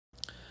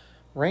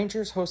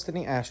Rangers hosting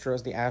the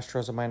Astros. The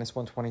Astros are minus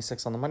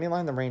 126 on the money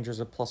line. The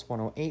Rangers are plus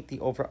 108. The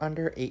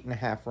over-under,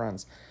 8.5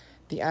 runs.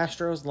 The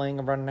Astros laying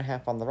a run and a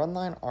half on the run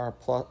line are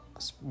plus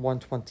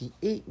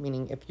 128,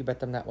 meaning if you bet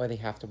them that way, they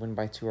have to win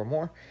by 2 or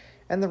more.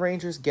 And the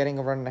Rangers getting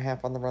a run and a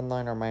half on the run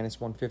line are minus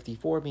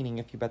 154, meaning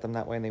if you bet them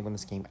that way and they win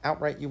this game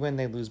outright, you win.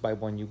 They lose by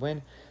 1, you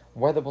win.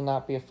 Weather will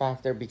not be a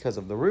factor because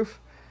of the roof.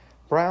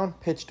 Brown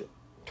pitched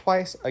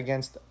twice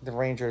against the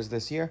Rangers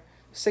this year.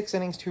 6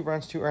 innings, 2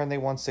 runs, 2 earned. They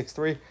won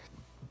 6-3.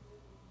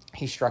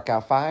 He struck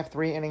out 5,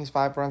 3 innings,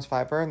 5 runs,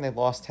 5 earned. They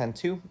lost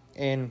 10-2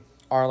 in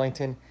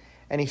Arlington,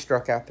 and he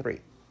struck out 3.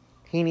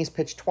 Heaney's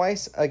pitched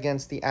twice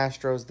against the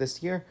Astros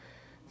this year.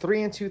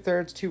 3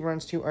 2/3, 2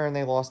 runs, 2 earned.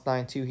 They lost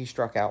 9-2. He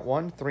struck out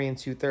 1. 3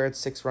 2/3,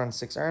 6 runs,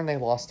 6 earned. They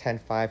lost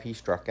 10-5. He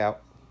struck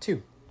out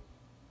 2.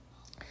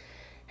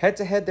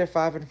 Head-to-head, they're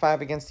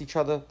 5-5 against each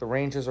other. The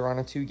Rangers are on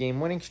a 2-game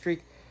winning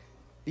streak.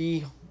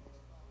 The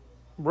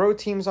road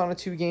team's on a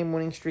 2-game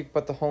winning streak,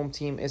 but the home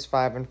team is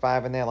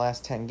 5-5 in their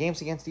last 10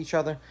 games against each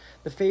other.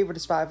 The favorite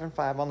is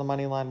 5-5 on the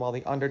money line, while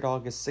the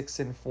underdog is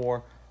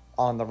 6-4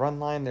 on the run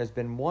line. There's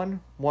been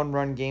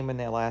one-run game in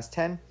their last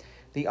 10.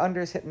 The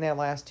under is hitting their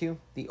last 2.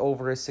 The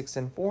over is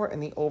 6-4,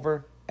 and the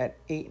over at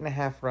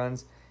 8.5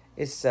 runs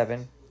is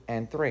 7-3.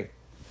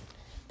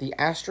 The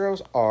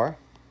Astros are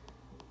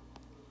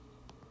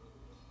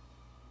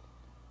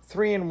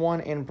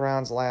 3-1 in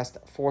Brown's last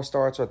 4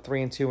 starts, or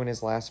 3-2 in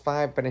his last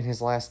 5. But in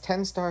his last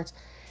 10 starts,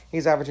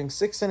 he's averaging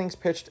 6 innings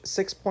pitched,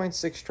 6.6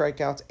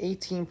 strikeouts,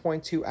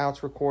 18.2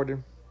 outs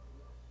recorded,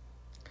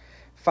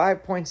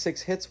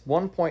 5.6 hits,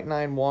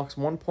 1.9 walks,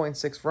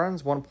 1.6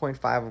 runs,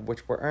 1.5 of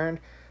which were earned,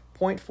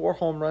 0.4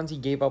 home runs. He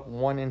gave up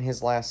 1 in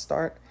his last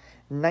start,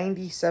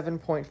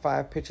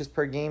 97.5 pitches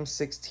per game,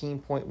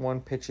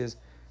 16.1 pitches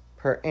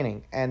per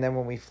inning. And then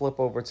when we flip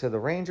over to the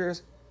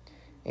Rangers,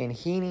 in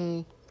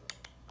Heaney's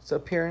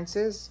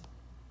appearances,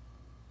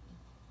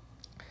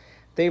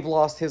 they've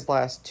lost his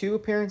last 2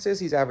 appearances.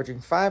 He's averaging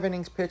 5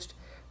 innings pitched,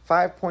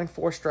 5.4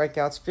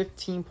 strikeouts,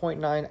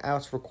 15.9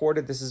 outs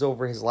recorded. This is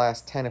over his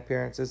last 10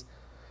 appearances.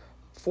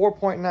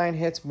 4.9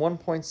 hits,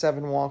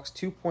 1.7 walks,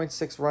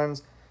 2.6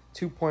 runs,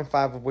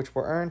 2.5 of which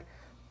were earned,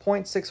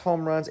 0.6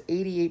 home runs,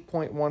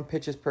 88.1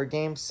 pitches per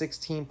game,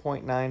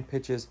 16.9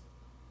 pitches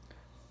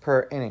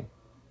per inning.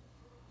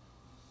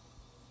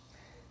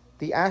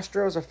 The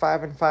Astros are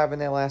 5-5 in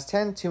their last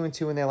 10,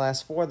 2-2 in their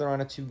last 4. They're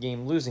on a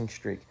 2-game losing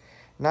streak.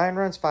 9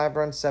 runs, 5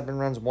 runs, 7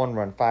 runs, 1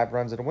 run. 5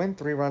 runs and a win,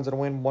 3 runs and a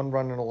win, 1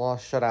 run and a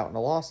loss, shutout and a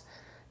loss.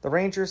 The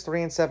Rangers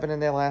 3-7 in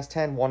their last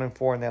 10,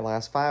 1-4 in their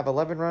last 5.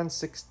 11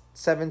 runs,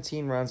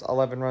 17 runs,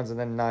 11 runs, and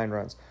then 9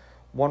 runs.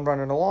 1 run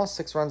and a loss,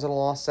 6 runs and a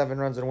loss, 7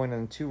 runs and a win,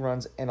 and 2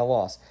 runs and a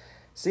loss.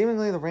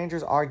 Seemingly, the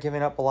Rangers are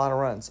giving up a lot of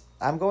runs.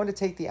 I'm going to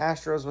take the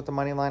Astros with the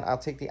money line. I'll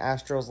take the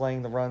Astros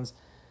laying the runs.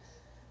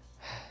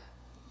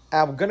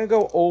 I'm going to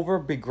go over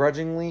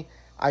begrudgingly.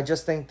 I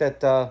just think that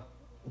the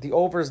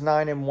over is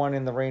 9-1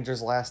 in the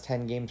Rangers' last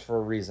 10 games for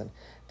a reason.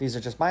 These are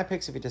just my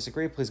picks. If you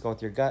disagree, please go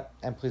with your gut,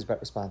 and please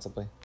bet responsibly.